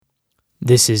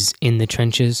This is In the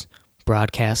Trenches,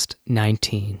 broadcast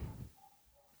 19.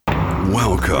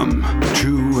 Welcome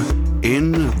to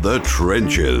In the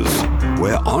Trenches,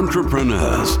 where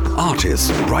entrepreneurs,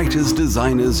 artists, writers,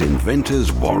 designers,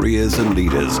 inventors, warriors, and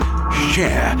leaders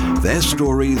share their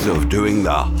stories of doing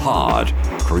the hard,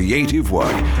 creative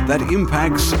work that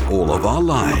impacts all of our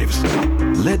lives.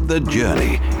 Let the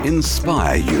journey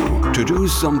inspire you to do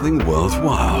something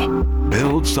worthwhile,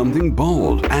 build something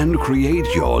bold, and create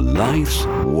your life's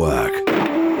work.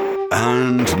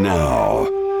 And now,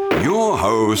 your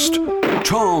host,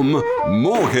 Tom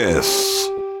Morkis.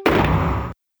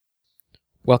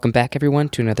 Welcome back, everyone,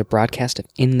 to another broadcast of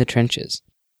In the Trenches.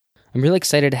 I'm really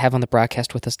excited to have on the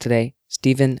broadcast with us today,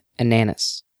 Stephen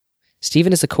Ananis.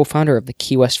 Stephen is the co-founder of the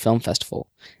Key West Film Festival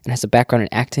and has a background in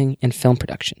acting and film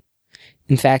production.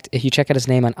 In fact, if you check out his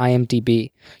name on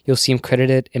IMDb, you'll see him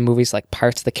credited in movies like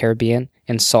Pirates of the Caribbean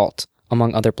and Salt,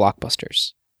 among other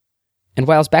blockbusters. And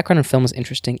while his background in film is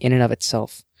interesting in and of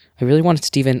itself, I really wanted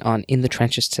Stephen on In the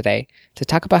Trenches today to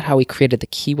talk about how he created the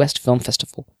Key West Film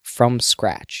Festival from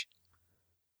scratch.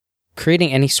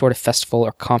 Creating any sort of festival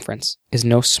or conference is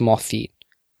no small feat,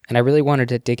 and I really wanted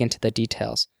to dig into the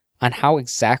details on how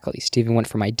exactly Stephen went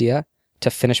from idea to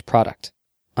finished product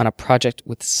on a project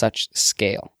with such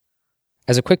scale.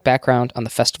 As a quick background on the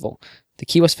festival, the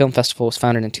Key West Film Festival was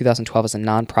founded in 2012 as a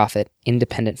non-profit,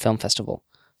 independent film festival,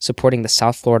 supporting the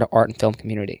South Florida art and film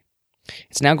community.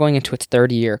 It's now going into its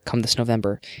third year come this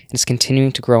November, and is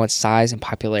continuing to grow in size and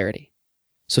popularity.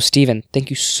 So Stephen,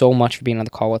 thank you so much for being on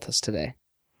the call with us today.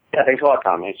 Yeah, thanks a lot,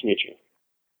 Tom. Nice to meet you.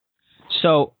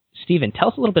 So, Stephen, tell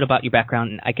us a little bit about your background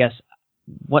and I guess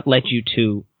what led you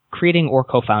to creating or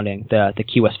co-founding the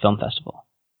Key West Film Festival.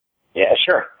 Yeah,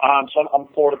 sure. So I'm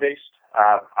Florida-based.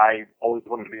 I always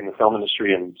wanted to be in the film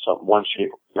industry in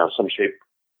some shape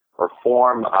or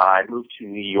form. I moved to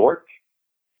New York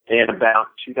in about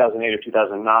 2008 or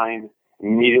 2009.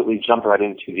 Immediately jumped right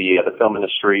into the film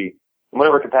industry in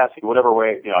whatever capacity, whatever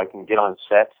way I can get on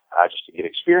set just to get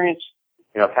experience.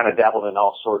 Kind of dabbled in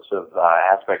all sorts of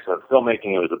aspects of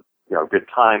filmmaking. It was a good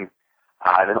time,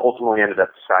 and then ultimately ended up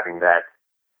deciding that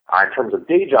in terms of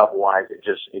day job wise, it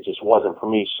just wasn't for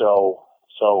me. So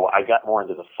I got more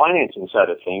into the financing side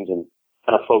of things and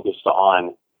kind of focused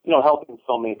on helping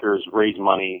filmmakers raise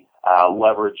money,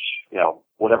 leverage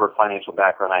whatever financial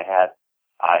background I had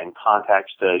in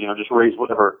contacts to just raise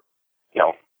whatever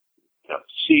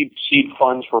seed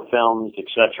funds for films,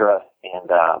 etc.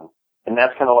 And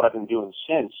that's kind of what I've been doing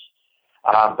since.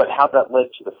 But how that led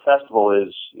to the festival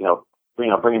is,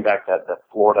 bringing back that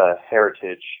Florida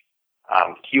heritage.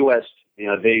 Key West,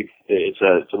 it's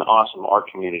an awesome art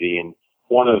community, and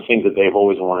one of the things that they've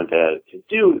always wanted to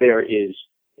do there is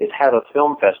have a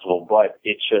film festival, but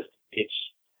it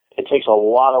takes a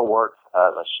lot of work,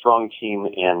 a strong team,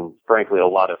 and frankly a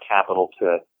lot of capital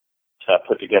to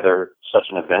put together such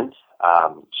an event.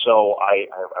 So I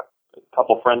have a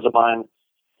couple friends of mine,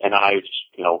 and I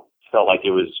just, felt like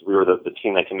we were the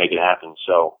team that can make it happen.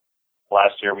 So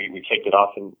last year we kicked it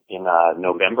off in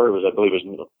November. I believe it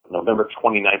was November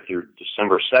 29th through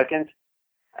December 2nd.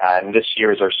 And this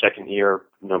year is our second year,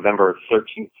 November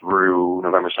 13th through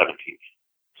November 17th.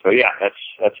 So yeah,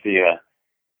 that's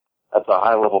a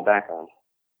high level background.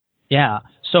 Yeah.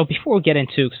 So before we get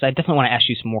into, because I definitely want to ask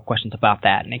you some more questions about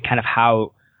that and kind of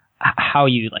how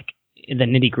you the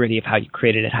nitty gritty of how you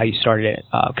created it, how you started it,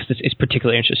 because it's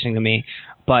particularly interesting to me.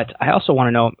 But I also want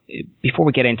to know, before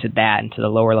we get into that, into the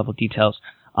lower level details,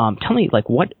 tell me,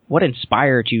 what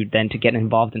inspired you then to get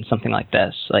involved in something like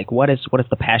this? What is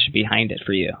the passion behind it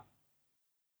for you?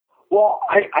 Well,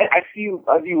 I view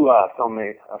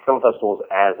film festivals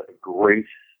as a great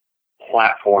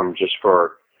platform just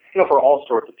for all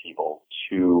sorts of people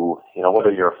to,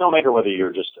 whether you're a filmmaker, whether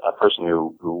you're just a person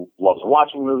who loves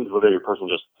watching movies, whether you're a person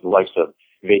who just likes to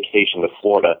vacation to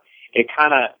Florida, it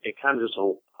kind of just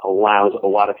allows a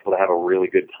lot of people to have a really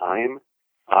good time,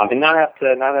 and not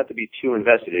have to be too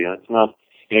invested. It's not,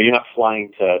 you're not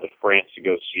flying to France to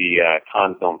go see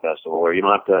Cannes Film Festival, or you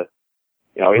don't have to,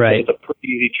 Right. It's a pretty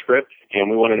easy trip,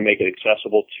 and we wanted to make it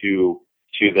accessible to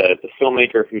the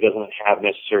filmmaker who doesn't have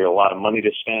necessarily a lot of money to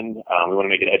spend. We want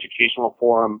to make it educational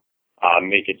for him,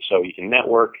 make it so he can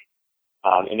network,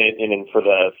 and then for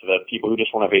the people who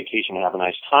just want a vacation and have a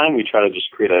nice time, we try to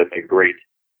just create a great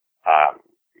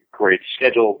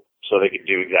schedule so they could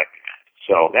do exactly that.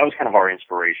 So that was kind of our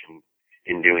inspiration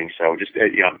in doing so. Just the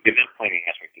event planning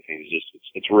aspect of things is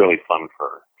it's really fun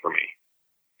for me.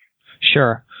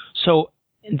 Sure. So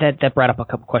that brought up a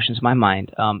couple questions in my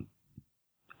mind.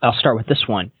 I'll start with this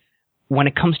one. when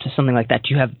it comes to something like that,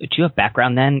 do you have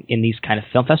background then in these kind of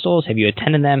film festivals? Have you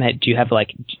attended them? Do you have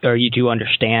or you do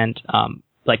understand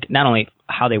not only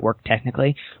how they work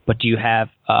technically, but do you have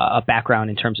a background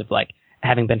in terms of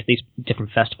having been to these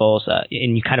different festivals,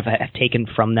 and you kind of have taken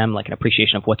from them an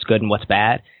appreciation of what's good and what's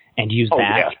bad, and use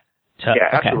that? Yeah,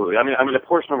 absolutely. I mean, a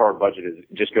portion of our budget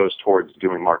just goes towards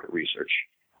doing market research.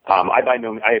 There's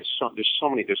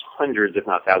hundreds, if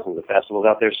not thousands, of festivals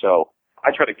out there, so I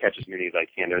try to catch as many as I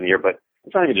can during the year. But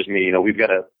it's not even just me. We've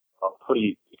got a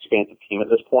pretty expansive team at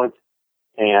this point,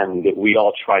 and we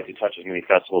all try to touch as many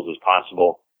festivals as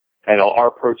possible. And our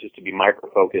approach is to be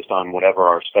micro-focused on whatever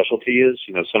our specialty is.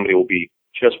 Somebody will be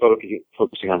just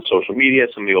focusing on social media.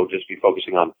 Somebody will just be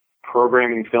focusing on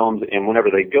programming films. And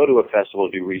whenever they go to a festival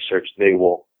to do research, they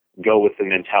will go with the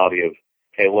mentality of,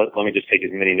 hey, let me just take as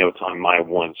many notes on my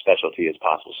one specialty as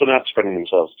possible. So they're not spreading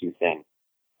themselves too thin.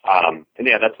 And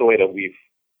yeah, that's the way that we've,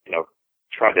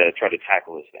 tried to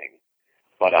tackle this thing.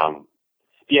 But,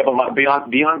 but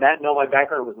beyond that, no, my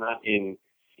background was not in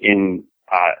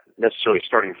necessarily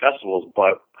starting festivals,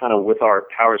 but kind of with our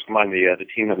powers combined, the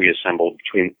team that we assembled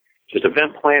between just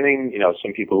event planning,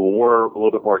 some people who were a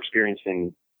little bit more experienced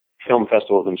in film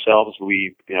festivals themselves,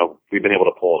 we've been able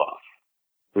to pull it off.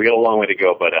 We got a long way to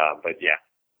go, but yeah.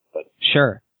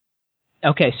 Sure.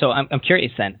 Okay, so I'm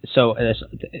curious then. So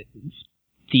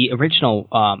the original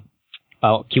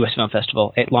Key West Film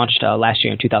Festival, it launched last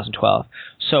year in 2012.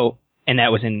 So, and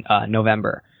that was in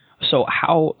November. So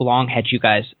how long had you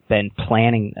guys been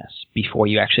planning this before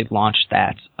you actually launched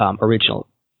that original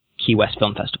Key West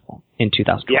Film Festival in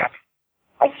 2012? Yeah,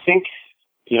 I think,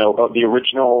 the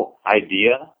original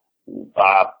idea, so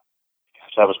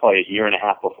that was probably a year and a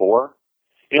half before.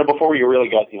 Before we really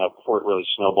got, before it really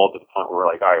snowballed to the point where we're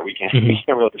like, all right, we can't really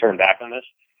turn back on this.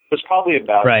 It was probably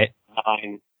about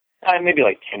maybe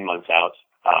 10 months out.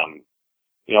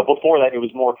 Before that, it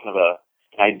was more kind of an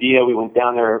idea. We went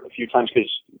down there a few times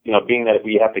because, being that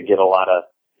we have to get a lot of,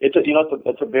 it's a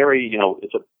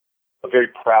very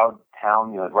proud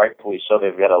town, rightfully so.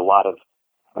 They've got a lot of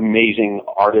amazing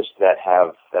artists that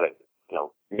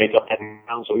make up that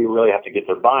town, so we really have to get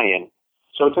their buy-in.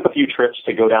 So it took a few trips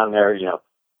to go down there,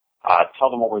 tell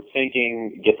them what we're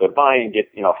thinking, get their buy-in, get,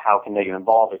 how can they get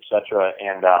involved, et cetera.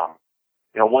 And,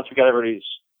 once we got everybody's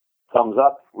thumbs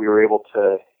up, we were able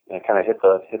to kind of hit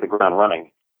the ground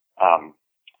running. So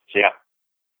yeah.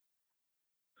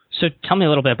 So tell me a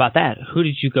little bit about that. Who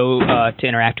did you go to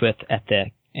interact with at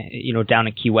the, down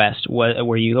in Key West?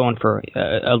 Were you going for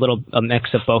a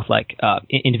mix of both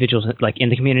individuals in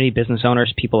the community, business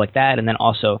owners, people like that, and then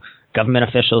also government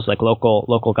officials like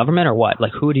local government, or what?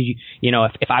 Who did you,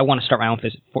 if I want to start my own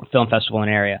film festival in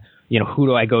an area, who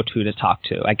do I go to talk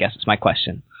to? I guess is my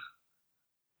question.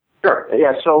 Sure.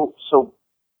 Yeah. So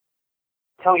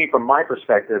telling you from my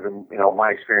perspective and, my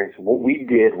experience, what we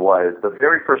did was the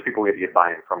very first people we had to get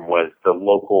buy-in from was the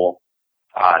local,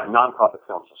 nonprofit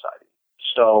film society.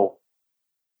 So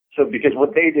because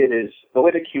what they did is the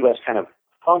way the Key West kind of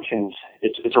functions,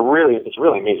 it's really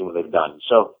amazing what they've done.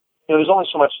 So, there's only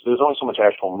so much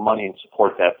actual money and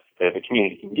support that the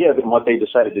community can give. And what they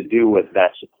decided to do with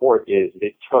that support is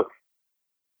they took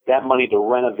that money to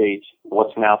renovate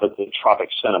what's now the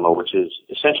Tropic Cinema, which is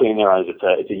essentially, in their eyes,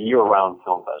 it's a year-round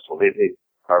film festival. They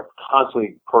are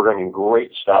constantly programming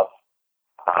great stuff,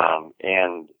 but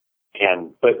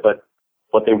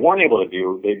what they weren't able to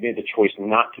do, they made the choice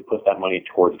not to put that money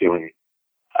towards doing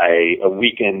a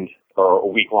weekend or a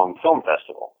week-long film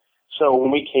festival. So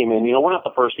when we came in, we're not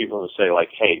the first people to say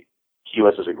hey, Key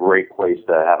West is a great place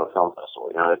to have a film festival.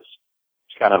 It's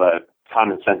kind of a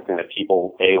common sense thing that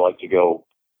people like to go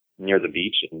near the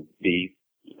beach and be,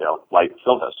 like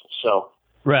film festivals. So,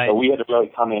 right. So we had to really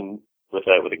come in with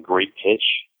a great pitch.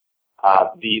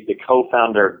 The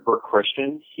co-founder, Bert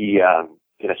Christian,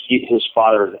 his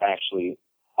father is actually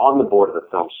on the board of the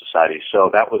Film Society. So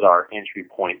that was our entry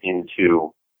point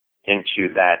into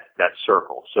that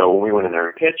circle. So when we went in there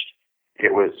and pitched,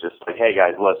 it was just hey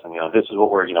guys, listen, this is what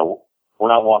we're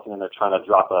not walking in there trying to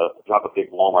drop a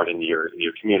big Walmart into your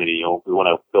community. We want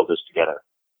to build this together.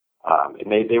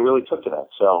 And they really took to that.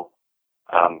 So,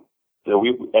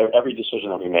 every decision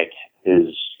that we make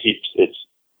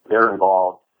they're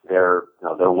involved, they're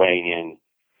weighing in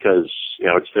because,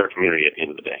 it's their community at the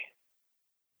end of the day.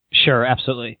 Sure.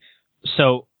 Absolutely.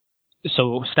 So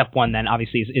step one then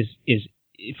obviously is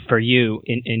for you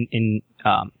in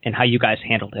how you guys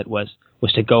handled it was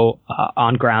to go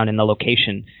on ground in the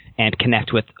location and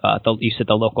connect with you said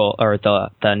the local or the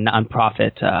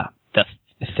nonprofit, the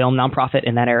film nonprofit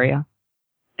in that area?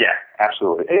 Yeah,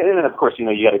 absolutely. And then of course, you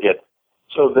got to get,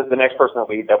 so the next person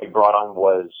that we brought on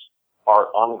was our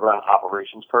on-the-ground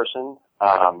operations person.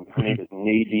 Her name is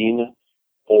Nadine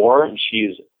Orr, and she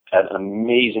is an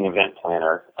amazing event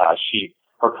planner.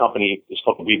 Her company is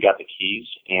called We've Got the Keys,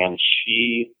 and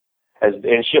she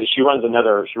runs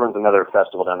another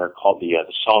festival down there called the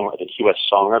Key West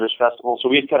Songwriters Festival. So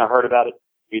we had kind of heard about it.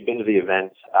 We'd been to the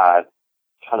event,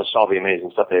 kind of saw the amazing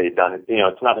stuff they had done.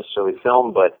 It's not necessarily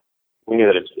film, but we knew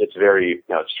that it's very,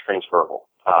 it's transferable.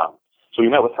 So we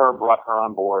met with her, brought her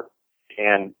on board,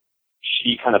 and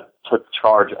she kind of took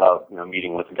charge of,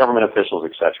 meeting with the government officials,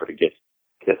 et cetera, to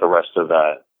get the rest of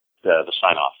the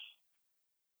sign off.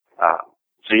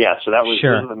 So that was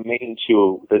sure. Those were the main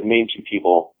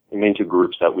two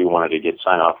groups that we wanted to get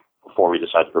sign off before we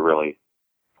decided to really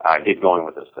get going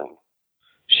with this thing.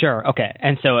 Sure. Okay.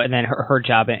 And then her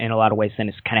job in a lot of ways then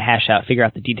is kind of figure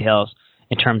out the details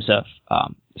in terms of,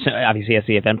 so obviously as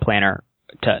the event planner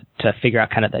to figure out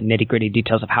kind of the nitty gritty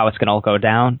details of how it's going to all go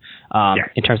down,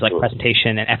 in terms of like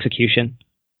presentation and execution.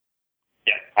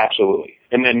 Yeah, absolutely.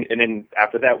 And then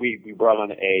after that, we brought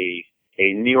on a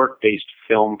New York based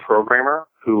film programmer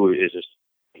who is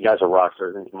the guy's a rock star.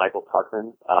 His name's Michael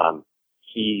Tuckman.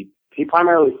 He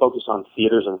primarily focused on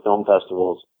theaters and film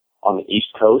festivals on the East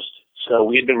Coast. So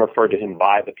we had been referred to him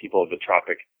by the people of the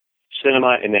Tropic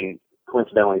Cinema, and then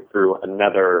coincidentally through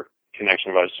another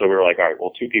connection of ours. So we were like, all right,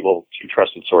 well, two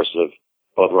trusted sources have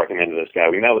both recommended this guy.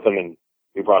 We met with him and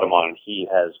we brought him on, and he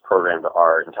has programmed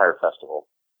our entire festival,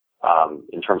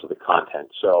 in terms of the content.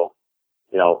 So,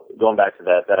 going back to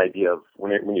that idea of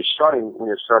when you're starting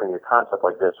a concept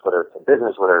like this, whether it's a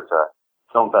business, whether it's a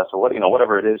film festival,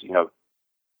 whatever it is,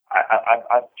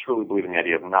 I truly believe in the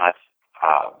idea of not,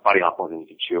 biting off more than you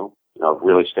can chew,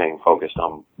 really staying focused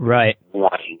on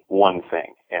one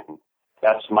thing. And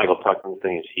that's Michael Tuckman's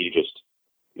thing, is he just,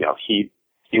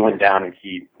 he went down and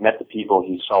he met the people,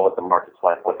 he saw what the market's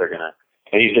like, what they're gonna,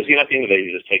 and he's just, at the end of the day,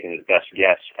 he's just taking his best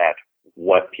guess at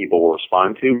what people will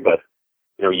respond to. But,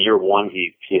 year one,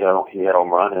 he hit home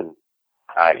run, and,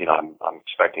 I'm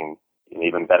expecting an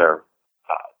even better,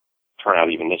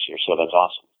 turnout even this year. So that's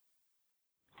awesome.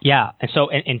 Yeah. And so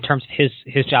in terms of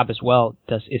his job as well,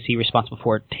 is he responsible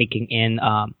for taking in,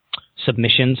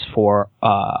 submissions for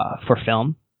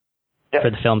film? Yeah. For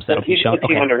the films that will be shown?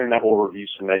 Okay. Under him that will review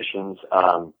submissions.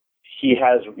 He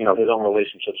has, his own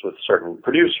relationships with certain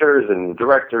producers and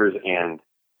directors and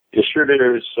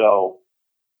distributors. So,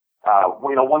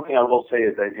 one thing I will say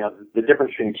is that, the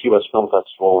difference between Key West Film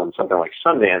Festival and something like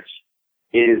Sundance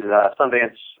is,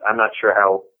 Sundance, I'm not sure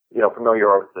how, familiar you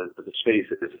are with the space.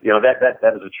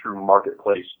 That is a true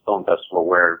marketplace film festival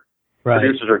where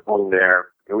producers are going there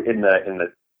in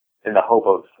the hope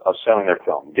of selling their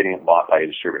film, getting it bought by a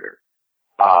distributor.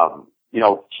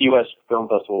 Key West Film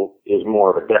Festival is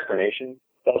more of a destination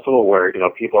festival where,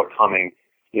 people are coming,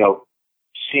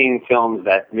 seeing films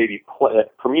that maybe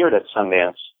premiered at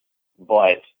Sundance,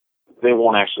 but they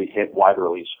won't actually hit wide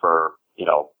release for,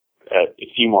 a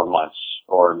few more months,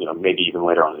 or, maybe even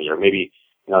later on in the year. Maybe,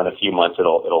 in a few months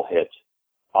it'll hit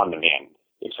on demand,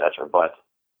 et cetera. But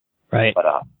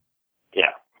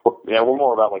we're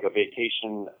more about like a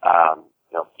vacation,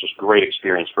 just great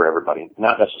experience for everybody.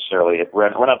 Not necessarily, we're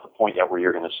not at the point yet where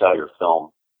you're going to sell your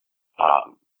film,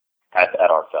 at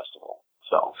our festival.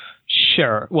 So.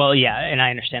 Sure. Well, yeah, and I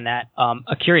understand that. I'm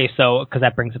curious though, because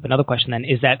that brings up another question then,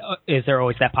 is there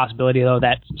always that possibility though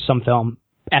that some film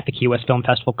at the Key West Film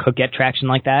Festival could get traction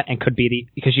like that, and could be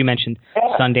because you mentioned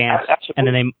Sundance, absolutely. And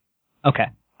then okay.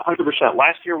 100%.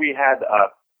 Last year we had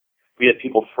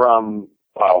people from,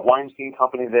 Weinstein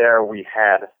Company there. We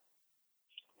had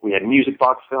Music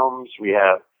Box Films. We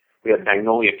had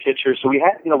Magnolia Pictures. So we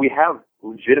have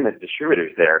legitimate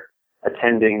distributors there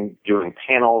attending, doing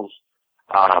panels.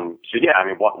 So yeah,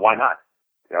 why not?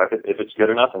 If it's good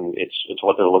enough and it's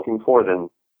what they're looking for, then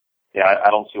yeah, I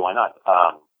don't see why not.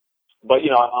 But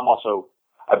I'm also,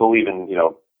 I believe in,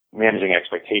 managing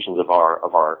expectations of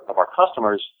our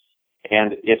customers.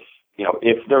 And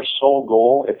if their sole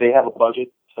goal, if they have a budget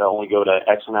to only go to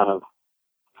X amount of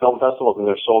film festivals and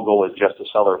their sole goal is just to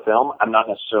sell their film, I'm not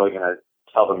necessarily going to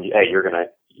tell them, hey, you're going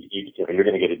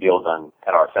to get a deal done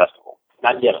at our festival.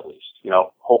 Not yet, at least.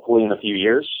 Hopefully in a few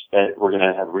years we're going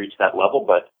to have reached that level,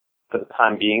 but for the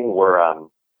time being,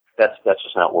 that's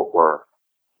just not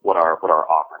what our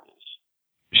offering is.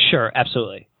 Sure,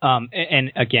 absolutely.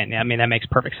 And again, that makes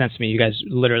perfect sense to me. You guys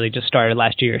literally just started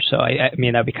last year, so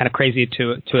that'd be kind of crazy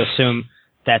to assume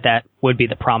that would be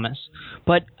the promise.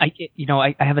 But I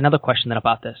have another question then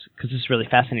about this, because this is really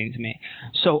fascinating to me.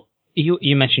 So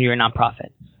you mentioned you're a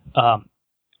nonprofit.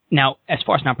 Now, as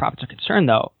far as nonprofits are concerned,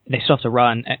 though, they still have to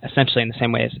run essentially in the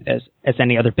same way as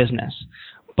any other business.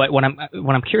 But what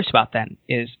I'm curious about then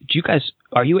is,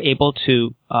 are you able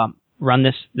to run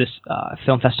this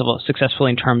film festival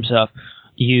successfully in terms of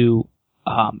you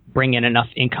bring in enough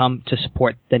income to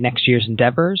support the next year's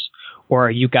endeavors, or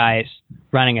are you guys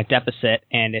running a deficit?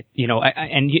 And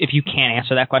and if you can't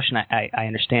answer that question, I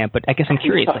understand. But I guess I'm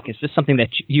curious, like, is this something that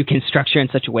you can structure in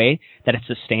such a way that it's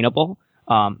sustainable?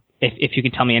 If you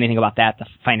can tell me anything about that, the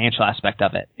financial aspect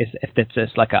of it, if it's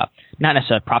just like not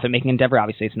necessarily a profit-making endeavor,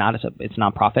 obviously it's not, it's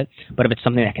non-profit, but if it's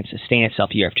something that can sustain itself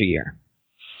year after year.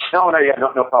 No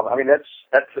problem. I mean,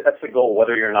 that's the goal.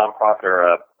 Whether you're a nonprofit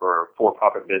or a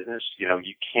for-profit business, you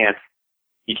can't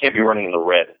be running in the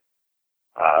red,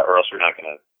 or else you're not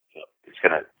gonna,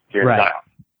 you're gonna die.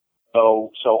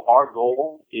 So our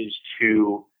goal is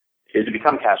to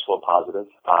become cash flow positive.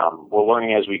 We're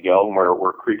learning as we go, and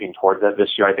we're creeping towards that. This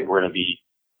year, I think we're going to be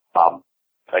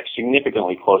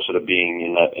significantly closer to being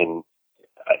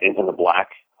in the black.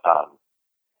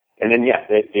 And then,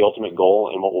 the ultimate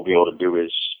goal and what we'll be able to do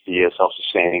is be a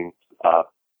self-sustaining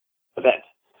event.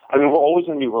 I mean, we're always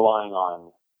going to be relying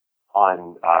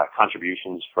on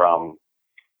contributions from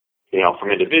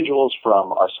individuals,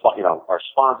 from our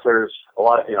sponsors. A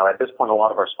lot of, at this point, a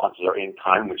lot of our sponsors are in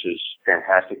kind, which is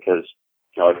fantastic because,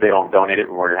 if they don't donate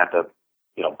it, we're going to have to,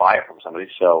 buy it from somebody.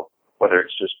 So whether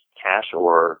it's just cash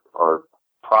or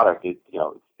product,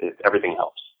 everything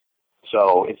helps.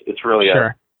 So it's really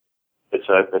sure.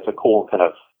 It's a cool kind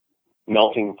of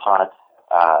melting pot,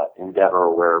 endeavor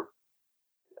where,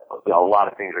 a lot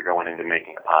of things are going into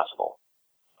making it possible.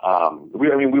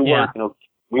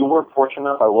 We were fortunate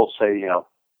enough, I will say,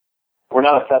 we're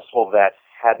not a festival that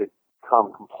had to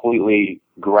come completely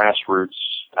grassroots,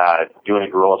 doing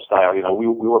it guerrilla style. We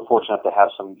were fortunate to have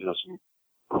some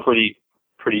pretty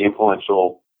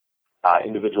influential,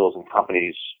 individuals and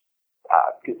companies,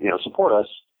 support us.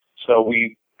 So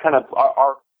we kind of,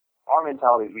 our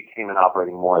mentality is we came in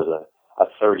operating more as a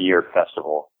third-year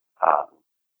festival,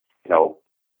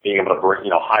 being able to bring,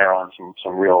 hire on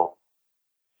some real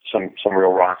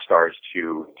rock stars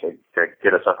to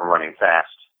get us up and running fast,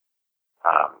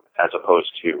 as opposed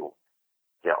to,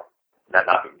 that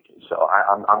not being the case. So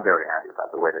I'm very happy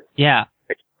about the way that. Yeah.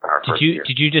 Our first year.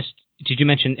 Did you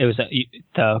mention it was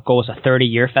the goal was a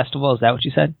 30-year festival? Is that what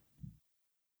you said?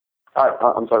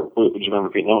 I'm sorry. Would you mind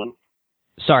repeating that one?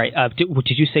 Sorry.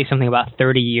 Did you say something about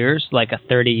 30 years, like a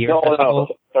 30-year festival?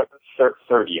 No,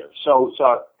 third year. So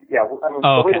yeah. I mean,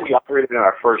 the way that we operated in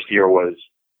our first year was,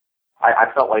 I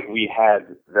felt like we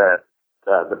had the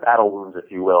battle wounds,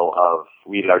 if you will, of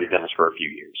we had already done this for a few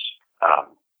years.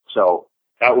 So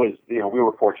that was, we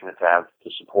were fortunate to have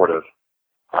the support of,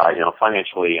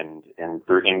 financially and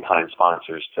through in-kind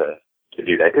sponsors to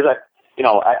do that. Because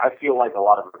I feel like a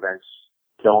lot of events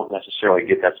don't necessarily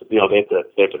get that. They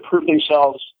have to prove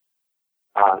themselves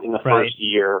in the first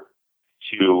year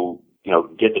to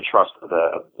get the trust of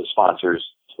the sponsors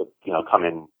to come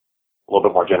in a little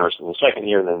bit more generous in the second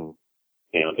year, and then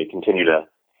they continue to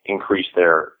increase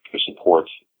their support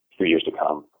for years to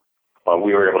come. But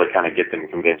we were able to kind of get them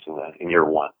convinced in year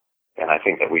one, and I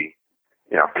think that we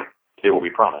did what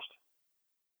we promised.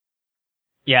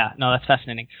 Yeah, no, that's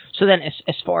fascinating. So then,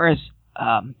 as far as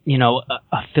a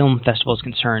film festival is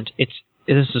concerned, this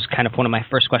is kind of one of my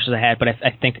first questions I had, but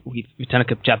I think we've done a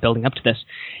good job building up to this.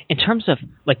 In terms of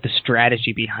like the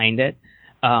strategy behind it,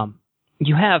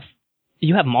 you have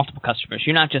multiple customers.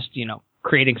 You're not just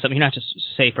creating something. You're not just,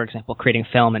 say, for example, creating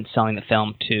film and selling the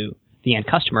film to the end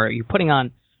customer. You're putting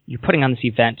on this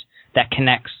event that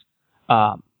connects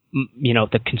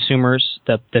the consumers,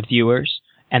 the viewers,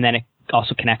 and then it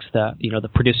also connects the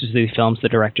producers of these films, the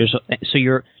directors. So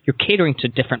you're catering to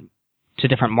different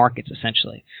markets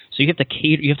essentially. So you have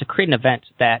to create an event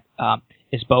that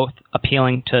is both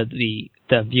appealing to the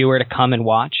viewer to come and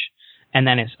watch, and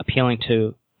then is appealing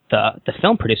to the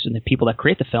film producer and the people that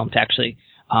create the film to actually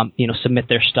submit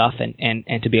their stuff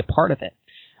and to be a part of it.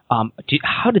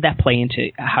 How did that play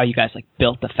into how you guys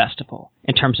built the festival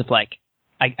in terms of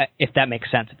if that makes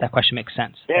sense, if that question makes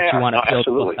sense? Yeah,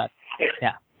 absolutely.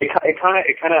 Yeah. It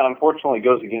kind of unfortunately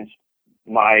goes against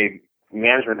my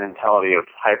management mentality of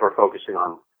hyper focusing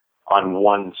on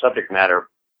one subject matter,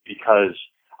 because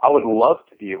I would love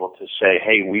to be able to say,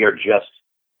 hey, we are just,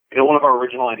 one of our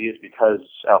original ideas, because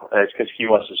Key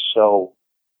West is so,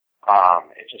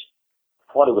 it's just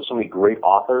flooded with so many great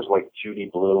authors like Judy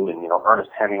Blume and, Ernest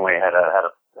Hemingway had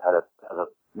a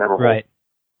memorable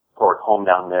historic home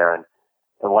down there and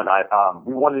whatnot.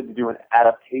 We wanted to do an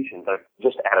adaptation,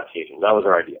 just adaptations. That was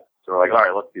our idea. So we're like, all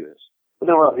right, let's do this. But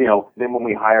then, then when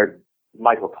we hired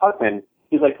Michael Tuckman,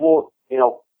 he's like, well,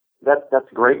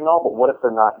 that's great and all, but what if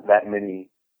there are not that many,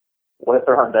 what if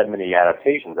there aren't that many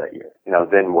adaptations that year?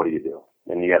 Then what do you do?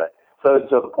 And you gotta,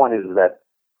 so the point is that,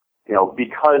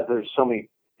 because there's so many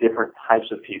different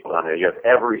types of people down there, you have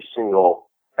every single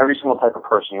type of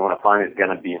person you want to find is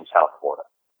going to be in South Florida.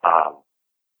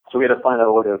 So we had to find out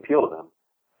a way to appeal to them.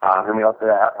 And we also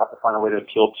have to find a way to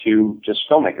appeal to just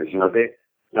filmmakers.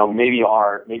 Maybe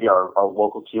our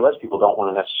local Key West people don't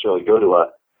want to necessarily go to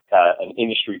an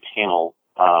industry panel.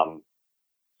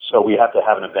 So we have to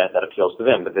have an event that appeals to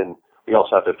them, but then we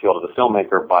also have to appeal to the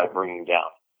filmmaker by bringing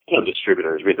down,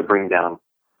 distributors. We have to bring down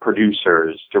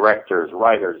producers, directors,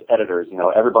 writers, editors,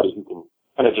 everybody who can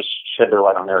kind of just shed their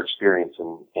light on their experience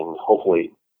and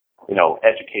hopefully,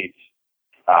 educate,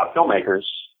 filmmakers,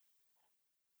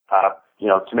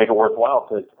 to make it worthwhile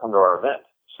to come to our event.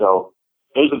 So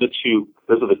those are the two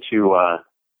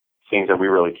things that we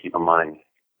really keep in mind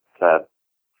to,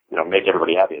 make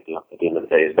everybody happy at the end of the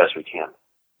day as best we can.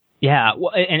 Yeah.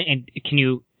 Well, and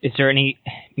is there any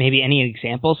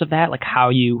examples of that, like how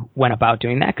you went about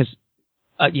doing that? Because,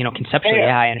 conceptually,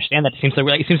 I understand that. It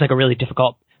seems like a really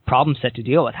difficult problem set to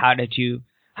deal with. How did you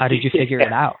figure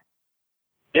it out?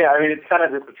 Yeah, I mean, it's kind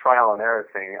of just a trial and error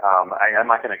thing. I'm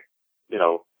not going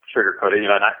to, sugarcoat it.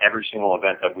 Not every single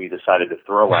event that we decided to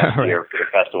throw last year for the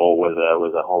festival was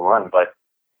a home run, but,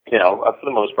 for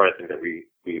the most part, I think that we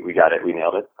got it. We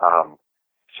nailed it.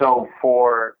 So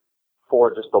for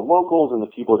just the locals and the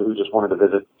people who just wanted to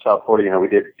visit South Florida, we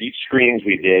did beach screenings.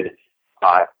 We did,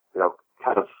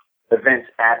 kind of events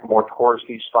at more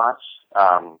touristy spots.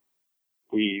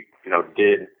 We,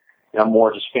 did,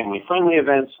 more just family-friendly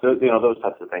events, those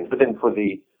types of things. But then for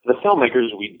the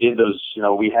filmmakers, we did those,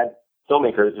 we had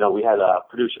filmmakers, we had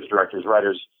producers, directors,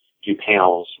 writers do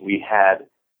panels. We had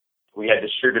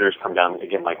distributors come down,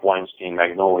 again, like Weinstein,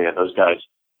 Magnolia, those guys,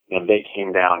 they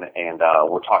came down and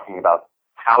were talking about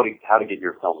how to get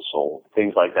your film sold,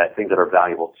 things like that, things that are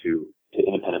valuable to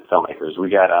independent filmmakers.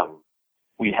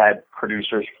 We had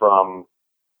producers from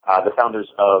the founders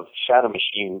of Shadow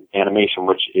Machine Animation,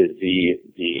 which is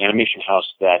the animation house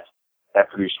that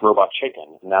produced Robot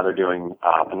Chicken. And now they're doing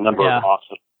a number of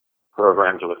awesome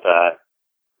programs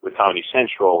with Comedy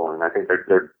Central, and I think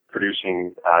they're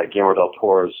producing Guillermo del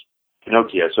Toro's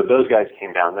Pinocchio. So those guys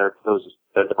came down. They're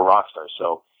rock stars.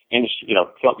 So, and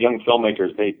young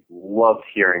filmmakers, they loved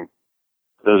hearing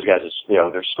those guys,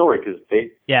 their story, because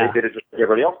they did it just like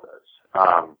everybody else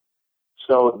does.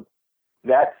 So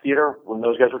that theater, when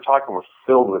those guys were talking, were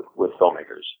filled with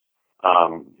filmmakers.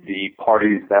 The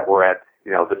parties that were at,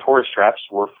 the tourist traps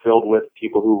were filled with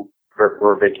people who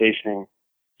were vacationing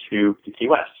to Key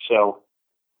West. So,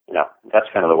 that's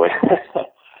kind of the way,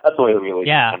 that's the way that we really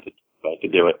attempted to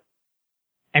do it.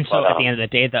 And so at the end of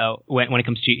the day, though, when it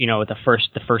comes to, the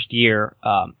first year,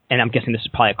 and I'm guessing this is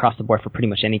probably across the board for pretty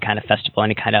much any kind of festival,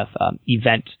 any kind of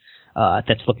event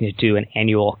that's looking to do an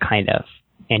annual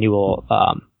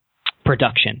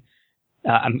production,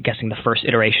 I'm guessing the first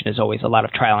iteration is always a lot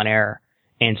of trial and error.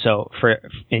 And so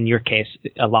in your case,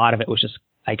 a lot of it was just,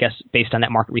 I guess, based on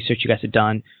that market research you guys had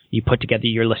done, you put together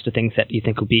your list of things that you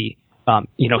think will be,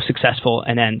 successful.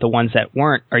 And then the ones that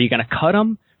weren't, are you going to cut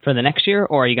them for the next year,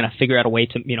 or are you going to figure out a way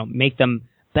to, make them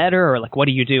better? Or like, what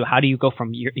do you do? How do you go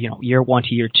from year one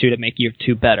to year two to make year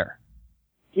two better?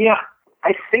 Yeah,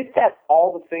 I think that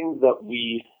all the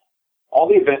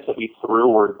events that we threw,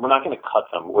 we're not going to cut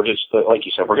them. We're just, like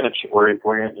you said, we're going to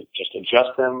just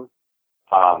adjust them,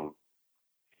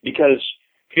 because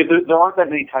there aren't that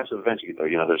many types of events you can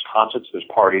throw. There's concerts, there's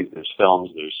parties, there's films,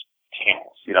 there's panels.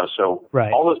 So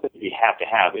all those things we have to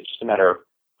have. It's just a matter of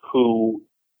who,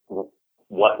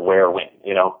 what, where, when.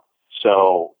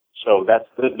 So those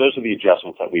are the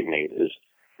adjustments that we've made. Is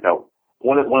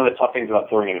one of the tough things about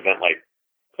throwing an event like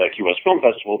the Key West Film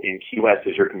Festival in Key West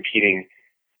is you're competing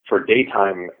for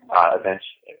daytime events,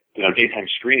 daytime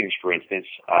screenings, for instance,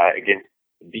 against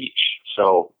the beach.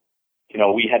 So,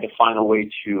 we had to find a way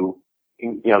to,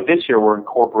 this year we're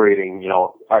incorporating,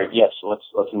 all right, yes,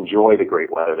 let's enjoy the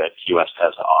great weather that Key West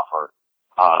has to offer.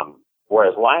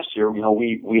 Whereas last year,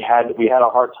 we had a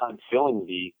hard time filling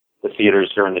the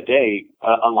theaters during the day,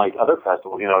 unlike other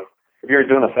festivals. If you're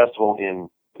doing a festival in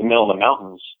the middle of the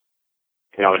mountains,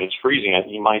 and it's freezing,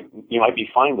 you might be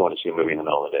fine going to see a movie in the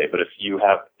middle of the day. But if you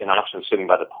have an option of sitting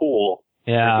by the pool,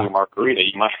 drinking a margarita,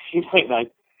 you might not,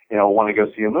 want to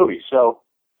go see a movie. So,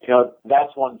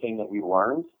 that's one thing that we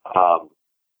learned,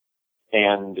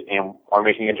 and are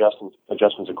making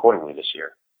adjustments accordingly this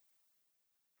year.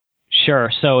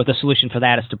 Sure. So the solution for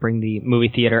that is to bring the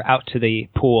movie theater out to the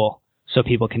pool so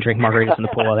people can drink margaritas in the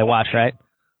pool while they watch, right?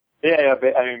 Yeah.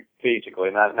 I mean,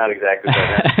 basically, not exactly.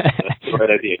 That's the right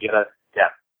idea. Yeah.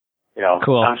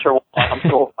 Cool. I'm sure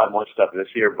we'll find more stuff this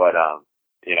year, but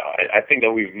I think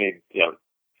that we've made,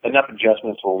 enough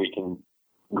adjustments where we can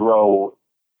grow,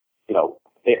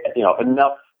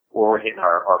 enough where we're hitting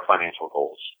our financial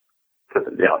goals. At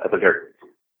the very least.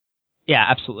 Yeah,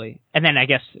 absolutely. And then I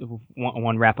guess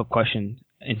one wrap-up question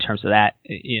in terms of that,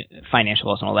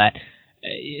 financials and all that.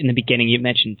 In the beginning, you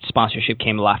mentioned sponsorship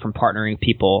came a lot from partnering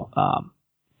people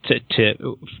to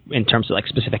in terms of like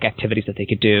specific activities that they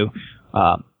could do,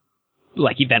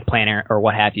 like event planner or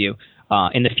what have you.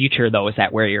 In the future, though, is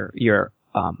that where your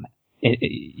I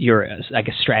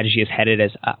guess strategy is headed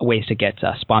as ways to get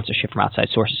sponsorship from outside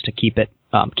sources to keep it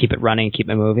running, keep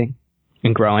it moving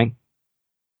and growing?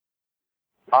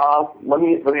 Would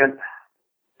you mind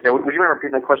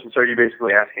repeating that question? So are you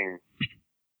basically asking?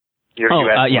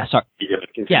 Yeah, sorry.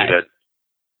 Continue to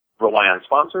rely on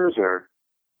sponsors, or?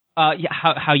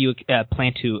 How you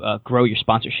plan to grow your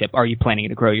sponsorship? Are you planning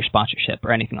to grow your sponsorship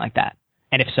or anything like that?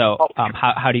 And if so,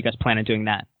 how do you guys plan on doing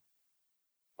that?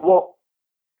 Well,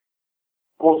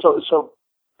 so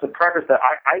to preface that,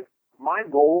 my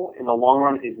goal in the long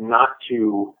run is not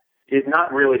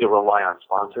really to rely on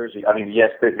sponsors. I mean,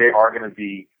 yes, they are going to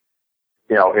be,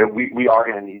 we are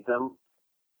going to need them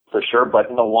for sure. But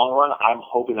in the long run, I'm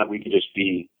hoping that we could just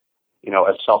be,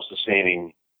 a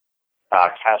self-sustaining,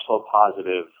 cash flow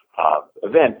positive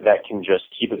event that can just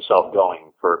keep itself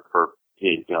going for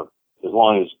as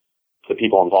long as the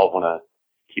people involved want to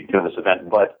keep doing this event.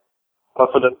 But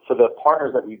for the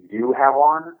partners that we do have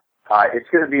on, it's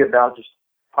going to be about just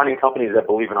finding companies that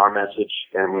believe in our message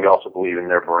and we also believe in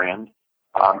their brand,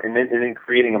 and then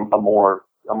creating a more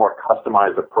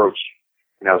customized approach.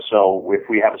 So if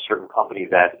we have a certain company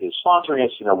that is sponsoring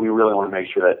us, we really want to make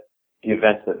sure that the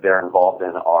events that they're involved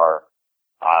in are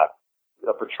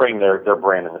portraying their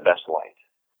brand in the best light.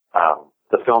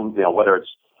 The film, whether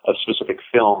it's a specific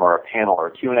film or a panel or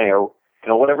a Q&A or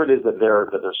whatever it is that they're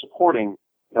supporting,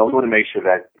 we want to make sure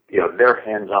that they're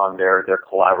hands-on, they're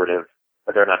collaborative,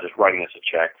 but they're not just writing us a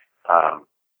check.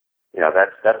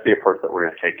 That's the approach that we're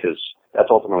going to take, because that's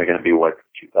ultimately going to be what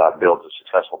builds a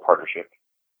successful partnership.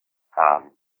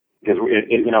 Because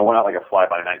we're not like a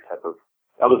fly-by-night type of.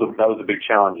 That was a big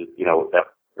challenge.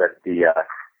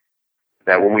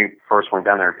 That when we first went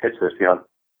down there and pitched this, we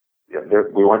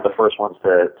weren't the first ones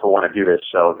to want to do this.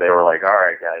 So they were like, "All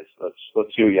right, guys, let's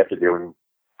see what you have to do." And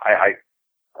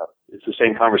it's the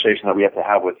same conversation that we have to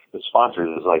have with the sponsors.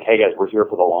 It's like, "Hey guys, we're here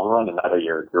for the long run, and either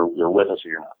you're with us or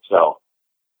you're not." So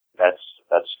that's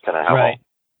kind of how I'll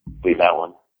leave that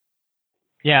one.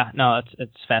 Yeah, no,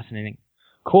 it's fascinating.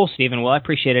 Cool, Stephen. Well, I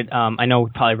appreciate it. I know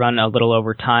we probably run a little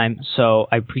over time, so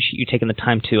I appreciate you taking the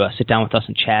time to sit down with us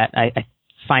and chat. I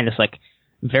find this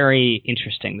very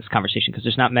interesting, this conversation, because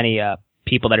there's not many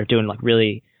people that are doing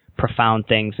really profound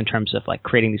things in terms of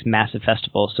creating these massive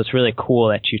festivals. So it's really cool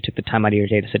that you took the time out of your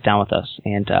day to sit down with us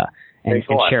and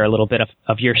share a little bit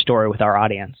of your story with our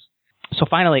audience. So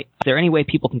finally, is there any way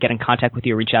people can get in contact with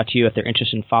you or reach out to you if they're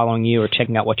interested in following you or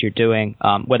checking out what you're doing,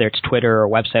 whether it's Twitter or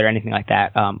website or anything like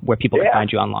that, where people can find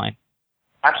you online?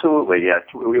 Absolutely, yeah.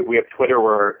 We have Twitter.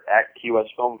 We're at Key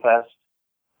West Film Fest.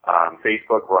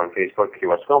 Facebook, we're on Facebook, Key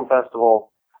West Film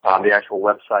Festival. The actual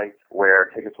website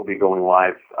where tickets will be going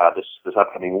live this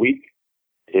upcoming week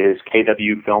is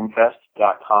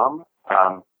kwfilmfest.com.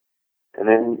 And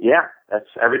then, that's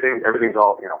everything. Everything's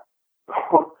all,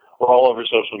 we're all over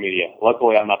social media.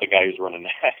 Luckily, I'm not the guy who's running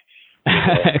that.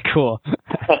 Cool.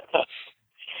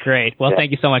 Great. Well,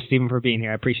 thank you so much, Stephen, for being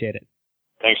here. I appreciate it.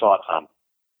 Thanks a lot, Tom.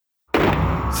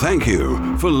 Thank you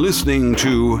for listening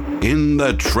to In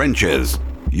the Trenches.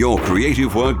 Your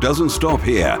creative work doesn't stop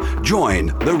here. Join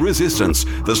the Resistance,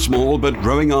 the small but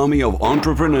growing army of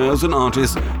entrepreneurs and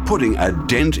artists putting a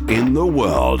dent in the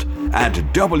world at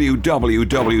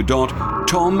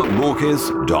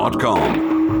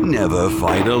www.tommorkes.com. Never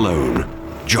fight alone.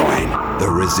 Join the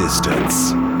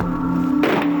Resistance.